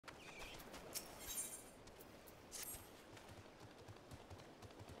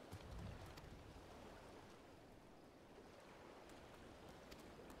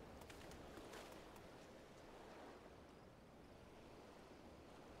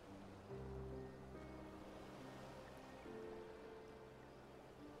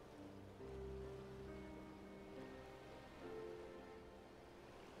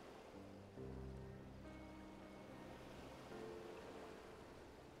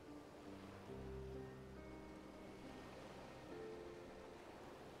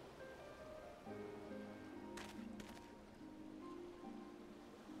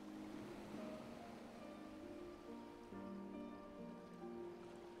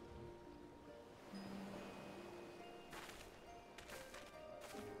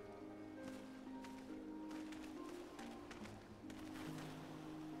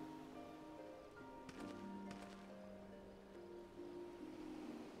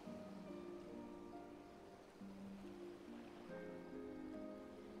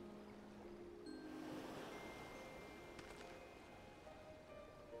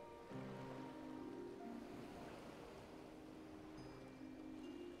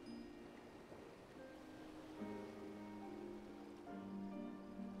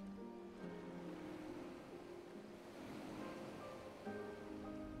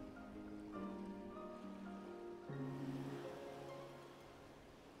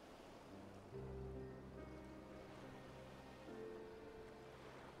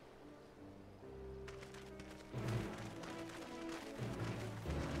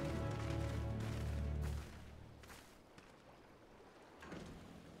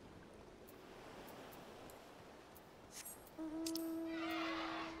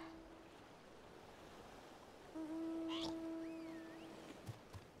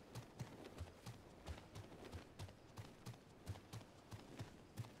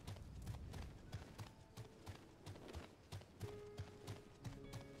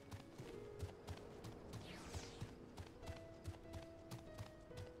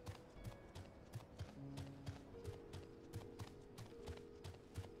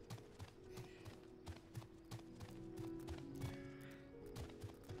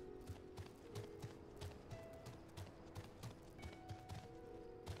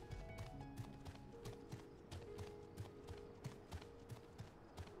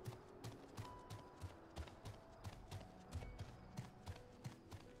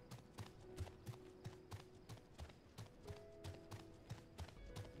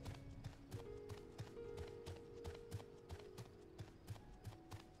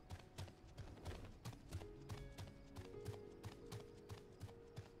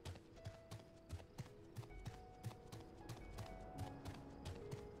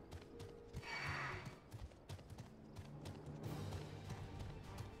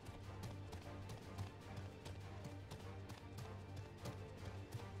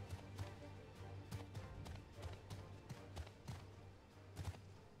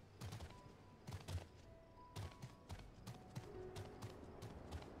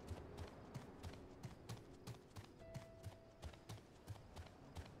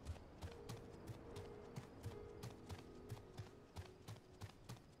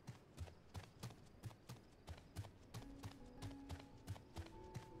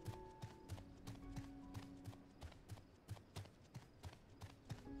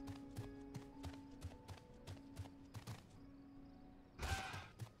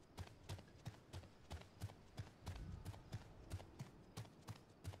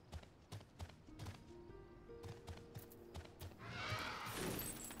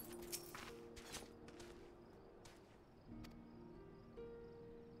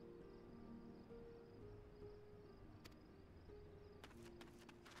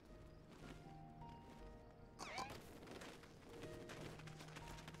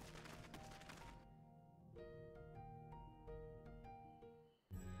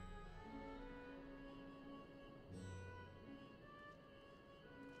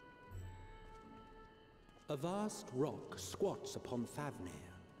A vast rock squats upon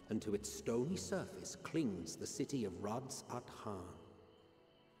Thavnair, and to its stony surface clings the city of Radz-at-Han.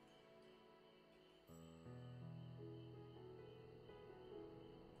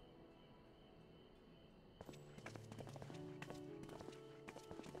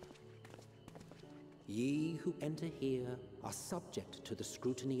 Ye who enter here are subject to the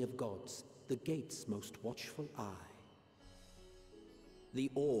scrutiny of gods, the gate's most watchful eye. The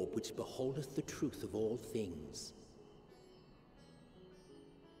orb which beholdeth the truth of all things.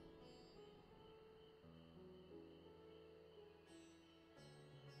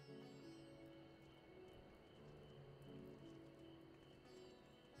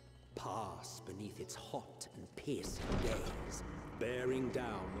 Pass beneath its hot and piercing gaze, bearing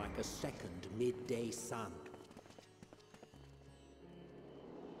down like a second midday sun.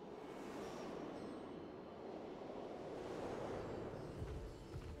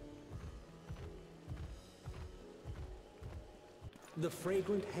 The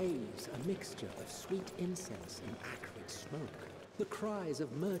fragrant haze, a mixture of sweet incense and acrid smoke. The cries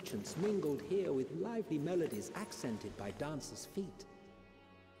of merchants mingled here with lively melodies accented by dancers' feet.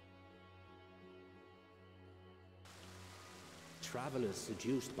 Travelers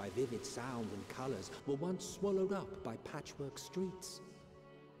seduced by vivid sound and colors were once swallowed up by patchwork streets.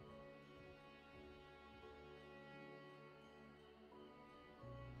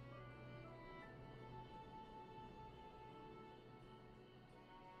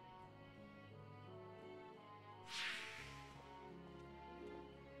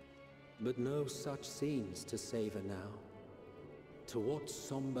 But no such scenes to savor now. To what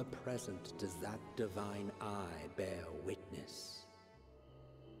somber present does that divine eye bear witness?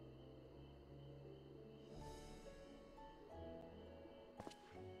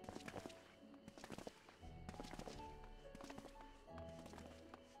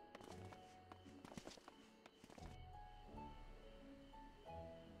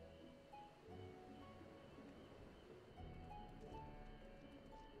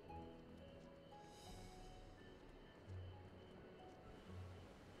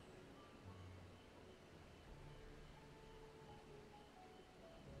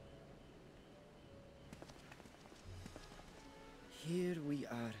 Here we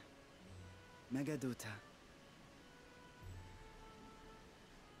are, Megadota.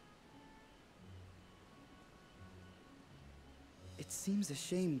 It seems a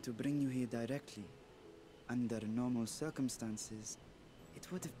shame to bring you here directly. Under normal circumstances,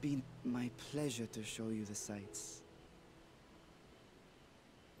 it would have been my pleasure to show you the sights.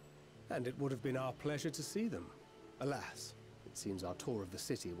 And it would have been our pleasure to see them. Alas, it seems our tour of the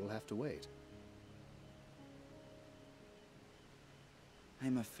city will have to wait.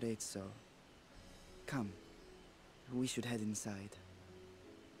 I'm afraid so. Come, we should head inside.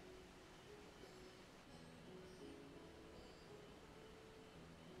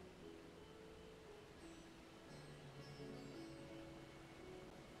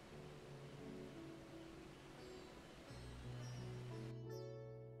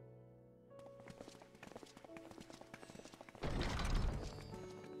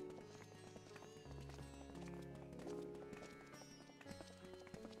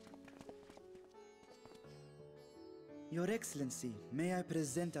 Your Excellency, may I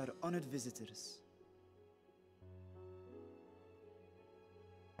present our honored visitors?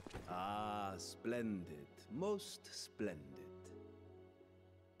 Ah, splendid. Most splendid.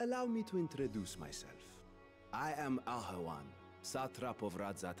 Allow me to introduce myself. I am Ahawan, Satrap of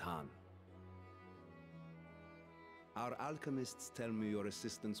Radz-at-Han. Our alchemists tell me your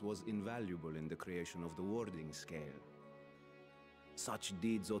assistance was invaluable in the creation of the warding scale. Such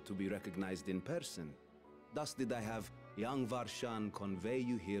deeds ought to be recognized in person. Thus did I have young Varshan convey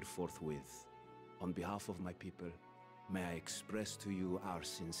you here forthwith. On behalf of my people, may I express to you our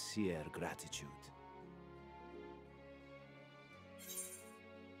sincere gratitude.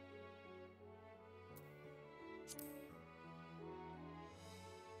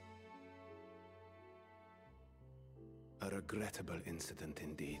 A regrettable incident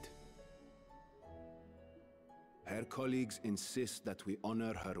indeed. Her colleagues insist that we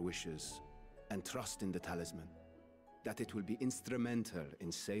honor her wishes and trust in the talisman, that it will be instrumental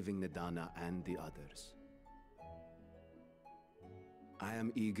in saving Nidana and the others. I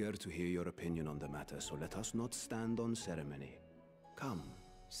am eager to hear your opinion on the matter, so let us not stand on ceremony. Come,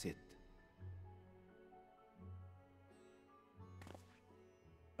 sit.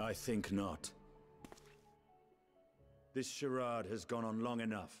 I think not. This charade has gone on long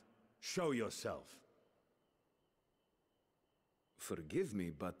enough. Show yourself. Forgive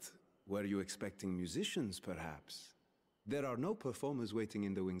me, but were you expecting musicians, perhaps? There are no performers waiting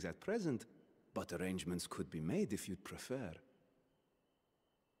in the wings at present, But arrangements could be made if you'd prefer.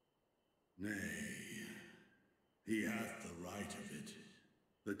 Nay, he hath the right of it.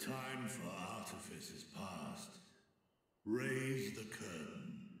 The time for artifice is past. Raise the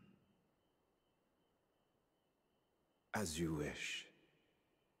curtain. As you wish.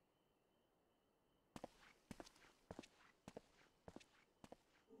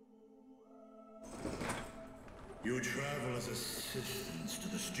 You travel as assistants to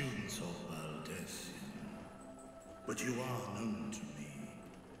the students of Valdesian, but you are known to me.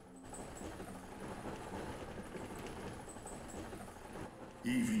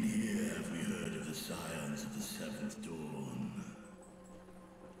 Even here have we heard of the scions of the Seventh Dawn.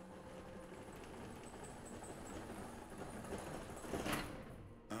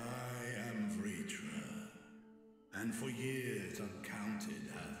 I am Vritra, and for years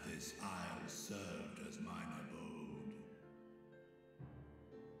uncounted hath this isle served as mine abode.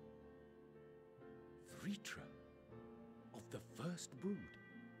 Vritra, of the First Brood,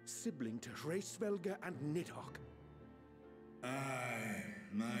 sibling to Hraesvelga and Nidhogg. Aye,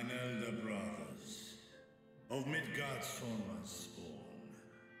 mine elder brothers, of Midgardsormr's spawn,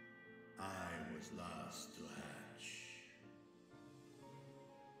 I was last to hatch.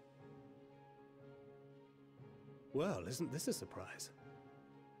 Well, isn't this a surprise?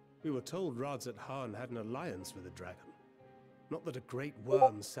 We were told Radz-at-Han had an alliance with a dragon. Not that a great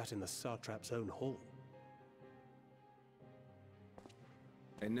worm sat in the Satrap's own hall.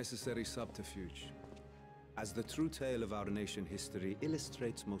 A necessary subterfuge, as the true tale of our nation history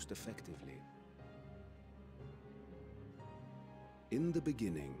illustrates most effectively. In the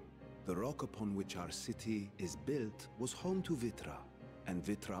beginning, the rock upon which our city is built was home to Vitra, and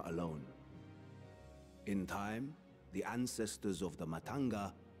Vitra alone. In time, the ancestors of the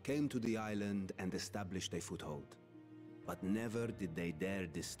Matanga came to the island and established a foothold. But never did they dare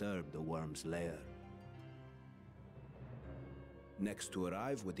disturb the worm's lair. Next to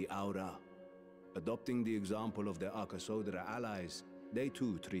arrive were the Aura. Adopting the example of their Akasodra allies, they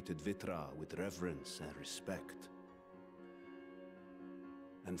too treated Vitra with reverence and respect.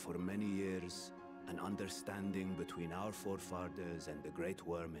 And for many years, an understanding between our forefathers and the Great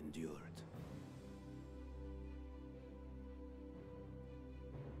Worm endured.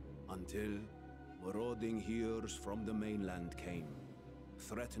 Until marauding heroes from the mainland came,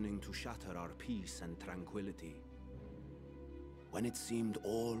 threatening to shatter our peace and tranquility. When it seemed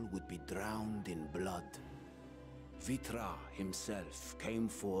all would be drowned in blood, Vitra himself came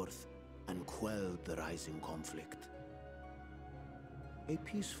forth and quelled the rising conflict. A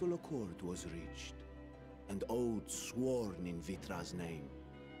peaceful accord was reached, and oaths sworn in Vitra's name.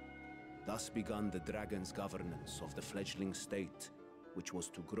 Thus began the dragon's governance of the fledgling state, which was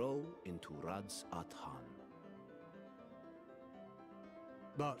to grow into Radz-at-Han.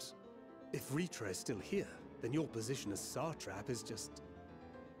 But if Vritra is still here, then your position as Satrap is just...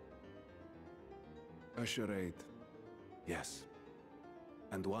 A charade, yes.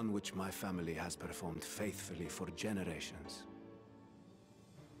 And one which my family has performed faithfully for generations.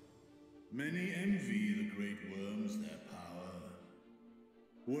 Many envy the great worms their power.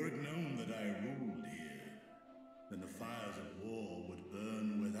 Were it known that I ruled here, then the fires of war would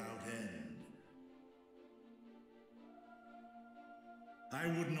burn without end. I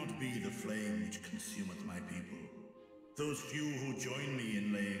would not be the flame which consumeth my people. Those few who join me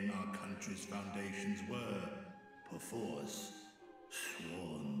in laying our country's foundations were, perforce,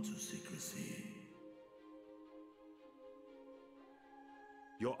 sworn to secrecy.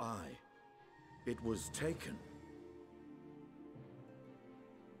 Your eye. It was taken.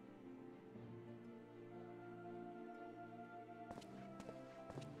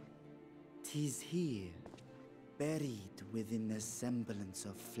 'Tis here, buried within the semblance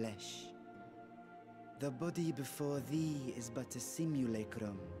of flesh. The body before thee is but a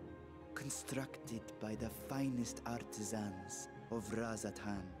simulacrum, constructed by the finest artisans of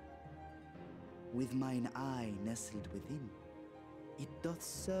Radz-at-Han. With mine eye nestled within, it doth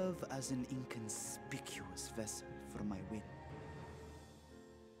serve as an inconspicuous vessel for my wit.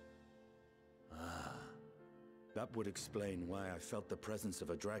 That would explain why I felt the presence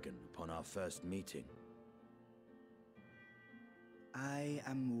of a dragon upon our first meeting. I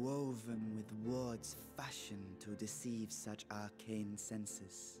am woven with words fashioned to deceive such arcane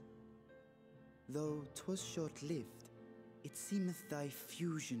senses. Though 'twas short-lived, it seemeth thy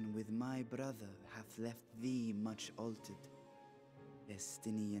fusion with my brother hath left thee much altered,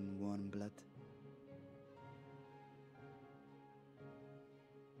 Estinian warm blood.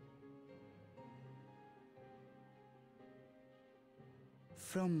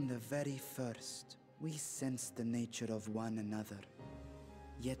 From the very first, we sensed the nature of one another.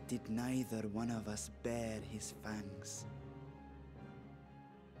 Yet did neither one of us bear his fangs.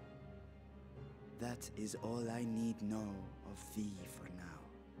 That is all I need know of thee for now.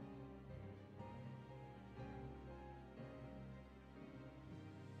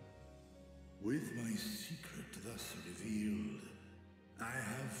 With my secret thus revealed, I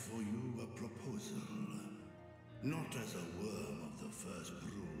have for you a proposal. Not as a worm of the first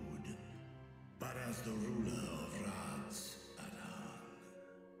brood, but as the ruler of Radz-at-Han.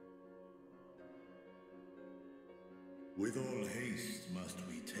 With all haste must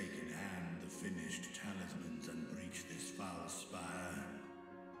we take in hand the finished talismans and breach this foul spire.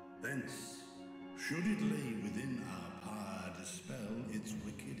 Thence, should it lay within our power, dispel its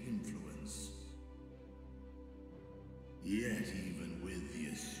wicked influence. Yet even with the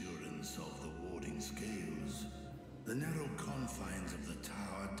assurance of the warding scales, the narrow confines of the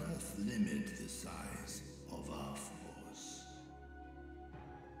tower doth limit the size of our force.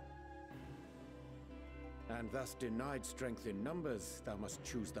 And thus denied strength in numbers, thou must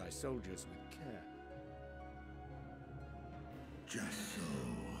choose thy soldiers with care. Just so.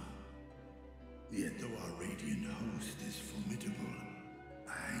 Yet though our radiant host is formidable,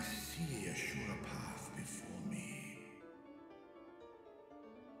 I see a surer path before me.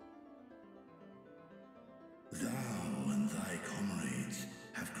 Thou and thy comrades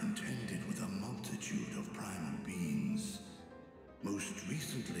have contended with a multitude of primal beings. Most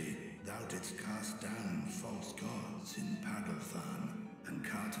recently, thou didst cast down false gods in Pagalthan and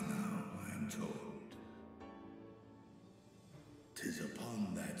Cartanau, I am told. 'Tis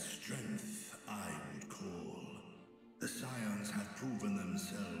upon that strength I would call. The Scions have proven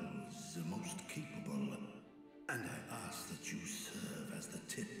themselves the most capable, and I ask that you serve as the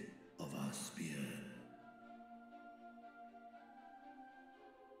tip of our spear.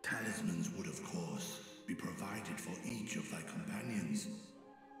 Talismans would, of course, be provided for each of thy companions.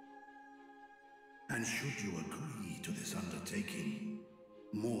 And should you agree to this undertaking,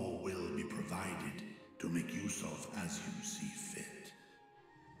 more will be provided to make use of as you see fit.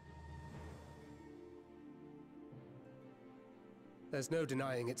 There's no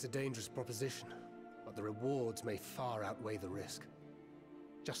denying it's a dangerous proposition, but the rewards may far outweigh the risk.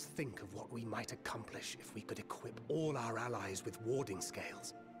 Just think of what we might accomplish if we could equip all our allies with warding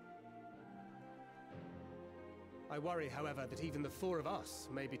scales. I worry, however, that even the four of us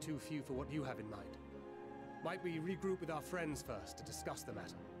may be too few for what you have in mind. Might we regroup with our friends first to discuss the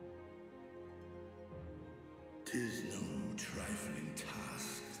matter? 'Tis no trifling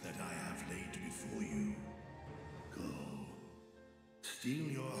task that I have laid before you. Go. Steel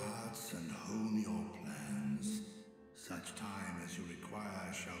your hearts and hone your plans. Such time as you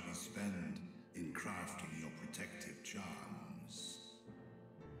require shall be spent in crafting your protective charms.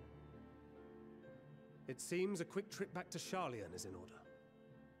 It seems a quick trip back to Sharlayan is in order.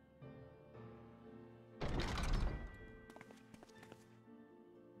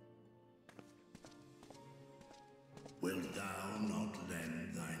 Wilt thou not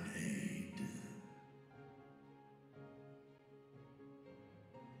lend thine aid?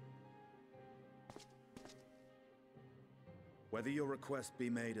 Whether your request be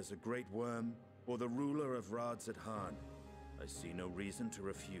made as a great worm, or the ruler of Radz-at-Han, I see no reason to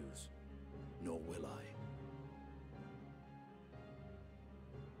refuse. Nor will I.